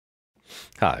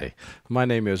Hi, my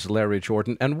name is Larry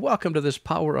Jordan, and welcome to this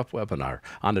Power Up webinar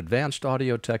on advanced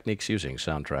audio techniques using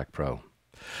Soundtrack Pro.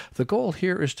 The goal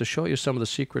here is to show you some of the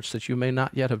secrets that you may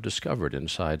not yet have discovered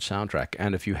inside Soundtrack.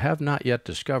 And if you have not yet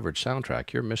discovered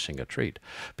Soundtrack, you're missing a treat,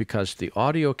 because the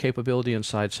audio capability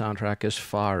inside Soundtrack is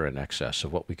far in excess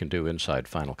of what we can do inside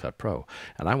Final Cut Pro.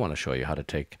 And I want to show you how to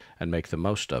take and make the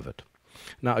most of it.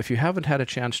 Now, if you haven't had a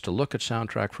chance to look at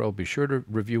Soundtrack Pro, be sure to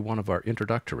review one of our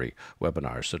introductory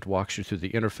webinars that walks you through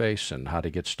the interface and how to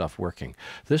get stuff working.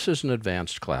 This is an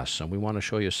advanced class, and we want to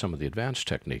show you some of the advanced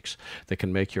techniques that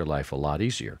can make your life a lot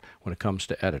easier when it comes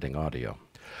to editing audio.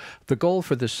 The goal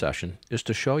for this session is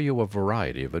to show you a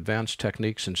variety of advanced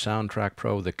techniques in Soundtrack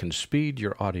Pro that can speed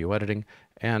your audio editing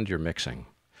and your mixing.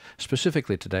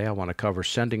 Specifically today, I want to cover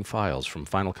sending files from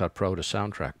Final Cut Pro to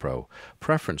Soundtrack Pro,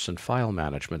 preference and file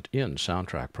management in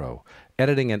Soundtrack Pro,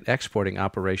 editing and exporting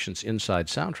operations inside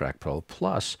Soundtrack Pro,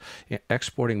 plus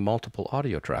exporting multiple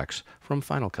audio tracks from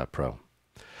Final Cut Pro.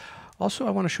 Also,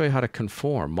 I want to show you how to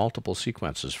conform multiple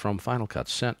sequences from Final Cut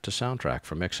sent to Soundtrack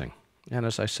for mixing. And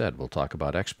as I said, we'll talk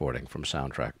about exporting from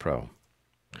Soundtrack Pro.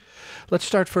 Let's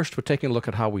start first with taking a look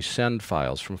at how we send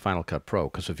files from Final Cut Pro,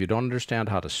 because if you don't understand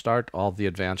how to start, all the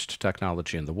advanced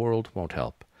technology in the world won't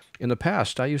help. In the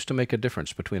past, I used to make a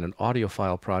difference between an audio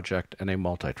file project and a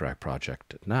multitrack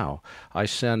project. Now, I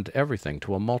send everything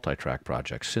to a multitrack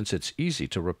project, since it's easy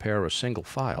to repair a single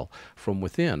file from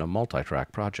within a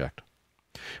multitrack project.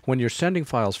 When you're sending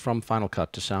files from Final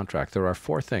Cut to Soundtrack, there are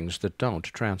four things that don't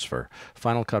transfer: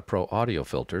 Final Cut Pro audio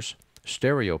filters,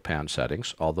 stereo pan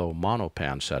settings, although mono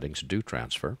pan settings do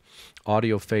transfer,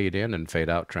 audio fade in and fade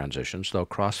out transitions, though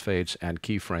crossfades and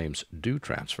keyframes do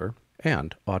transfer,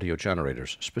 and audio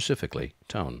generators, specifically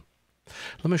tone.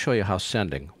 Let me show you how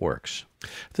sending works.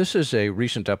 This is a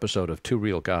recent episode of Two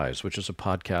Real Guys, which is a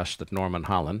podcast that Norman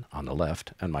Holland, on the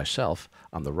left, and myself,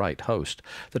 on the right, host,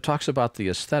 that talks about the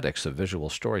aesthetics of visual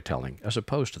storytelling as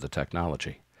opposed to the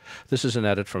technology. This is an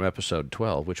edit from episode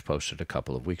 12, which posted a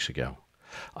couple of weeks ago.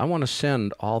 I want to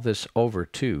send all this over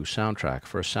to Soundtrack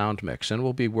for a sound mix, and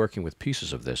we'll be working with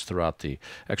pieces of this throughout the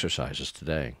exercises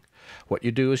today. What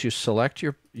you do is you select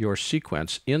your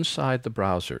sequence inside the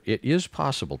browser. It is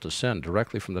possible to send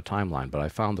directly from the timeline, but I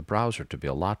found the browser to be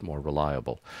a lot more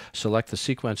reliable. Select the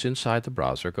sequence inside the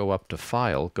browser, go up to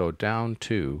File, go down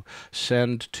to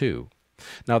Send To.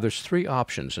 Now there's three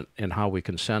options in how we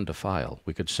can send a file.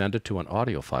 We could send it to an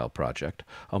audio file project,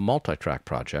 a multitrack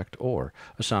project, or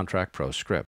a Soundtrack Pro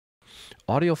script.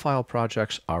 Audio file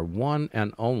projects are one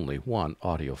and only one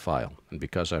audio file, and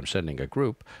because I'm sending a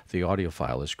group, the audio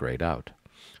file is grayed out.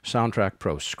 Soundtrack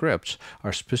Pro scripts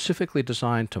are specifically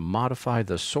designed to modify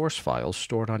the source files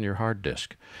stored on your hard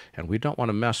disk, and we don't want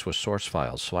to mess with source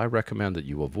files, so I recommend that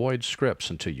you avoid scripts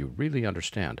until you really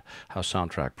understand how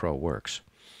Soundtrack Pro works.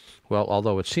 Well,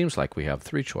 although it seems like we have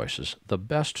three choices, the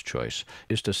best choice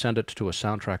is to send it to a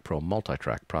Soundtrack Pro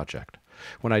multitrack project.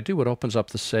 When I do, it opens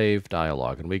up the Save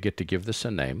dialog, and we get to give this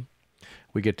a name.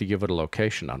 We get to give it a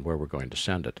location on where we're going to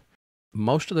send it.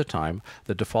 Most of the time,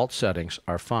 the default settings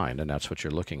are fine, and that's what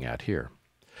you're looking at here.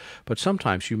 But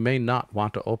sometimes you may not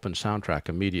want to open Soundtrack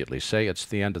immediately. Say it's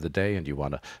the end of the day and you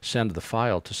want to send the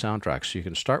file to Soundtrack so you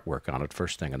can start work on it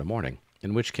first thing in the morning,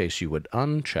 in which case you would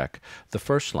uncheck the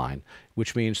first line,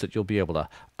 which means that you'll be able to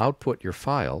output your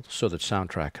file so that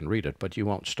Soundtrack can read it, but you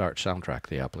won't start Soundtrack,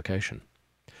 the application.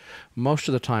 Most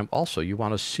of the time also you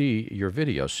want to see your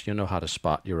videos so you know how to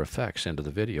spot your effects into the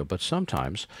video, but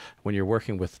sometimes when you're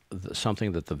working with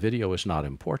something that the video is not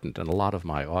important, and a lot of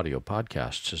my audio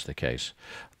podcasts is the case,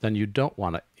 then you don't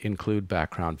want to include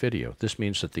background video. This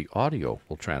means that the audio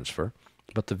will transfer,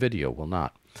 but the video will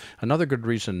not. Another good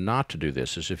reason not to do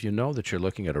this is if you know that you're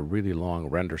looking at a really long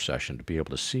render session to be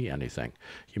able to see anything.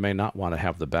 You may not want to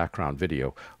have the background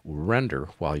video render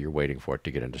while you're waiting for it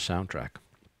to get into Soundtrack.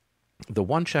 The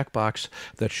one checkbox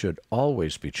that should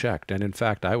always be checked, and in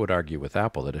fact I would argue with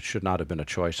Apple that it should not have been a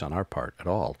choice on our part at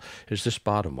all, is this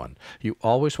bottom one. You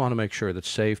always want to make sure that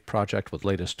Save Project with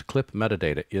Latest Clip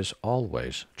Metadata is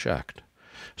always checked.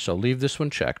 So leave this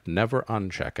one checked, never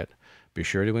uncheck it. Be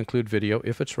sure to include video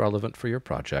if it's relevant for your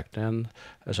project, and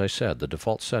as I said, the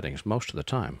default settings most of the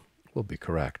time will be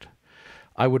correct.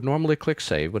 I would normally click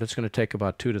Save, but it's going to take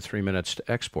about 2 to 3 minutes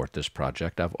to export this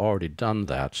project. I've already done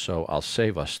that, so I'll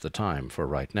save us the time for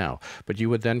right now. But you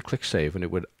would then click Save, and it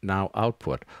would now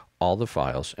output all the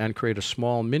files and create a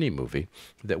small mini movie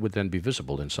that would then be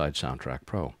visible inside Soundtrack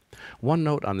Pro. One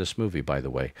note on this movie, by the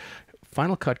way,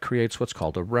 Final Cut creates what's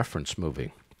called a reference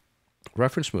movie.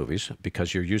 Reference movies,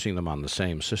 because you're using them on the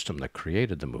same system that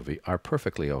created the movie, are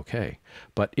perfectly okay.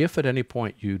 But if at any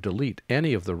point you delete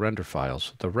any of the render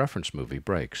files, the reference movie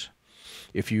breaks.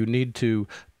 If you need to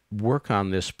work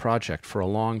on this project for a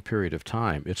long period of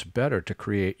time, it's better to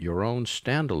create your own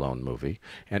standalone movie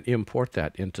and import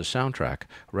that into Soundtrack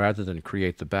rather than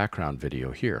create the background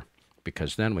video here.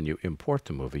 Because then when you import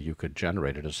the movie, you could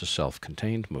generate it as a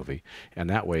self-contained movie, and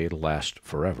that way it'll last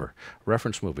forever.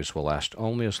 Reference movies will last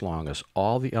only as long as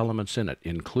all the elements in it,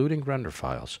 including render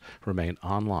files, remain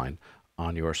online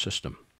on your system.